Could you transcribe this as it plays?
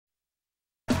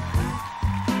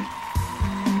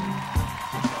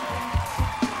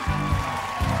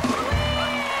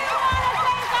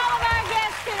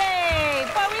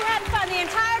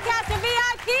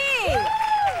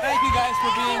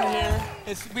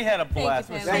We had a blast.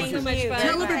 Thank you, Thank you. so much fun.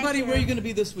 Tell everybody where you're going to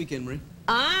be this weekend, Marie.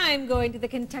 I'm going to the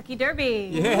Kentucky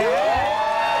Derby.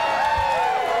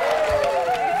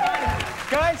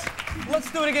 Guys, let's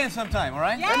do it again sometime, all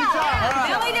right? Yeah.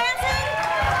 Belly dancing?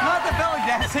 Not the belly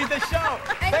dancing, the show.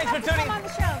 Thanks for tuning in. Come on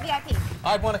the show, VIP.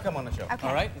 I want to come on the show. Okay.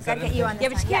 All right? Is that Gotta get you on this Yeah,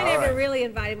 but you one. can't ever really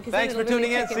invite him because Thanks for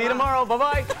tuning in. See you tomorrow.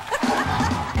 Bye-bye.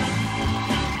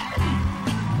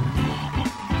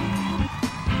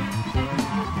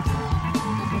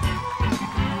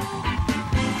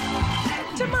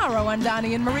 Tomorrow on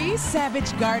Donny and Marie,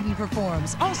 Savage Garden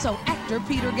performs. Also, actor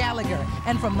Peter Gallagher.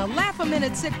 And from the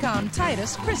Laugh-A-Minute sitcom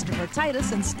Titus, Christopher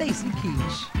Titus and Stacy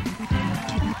Keach.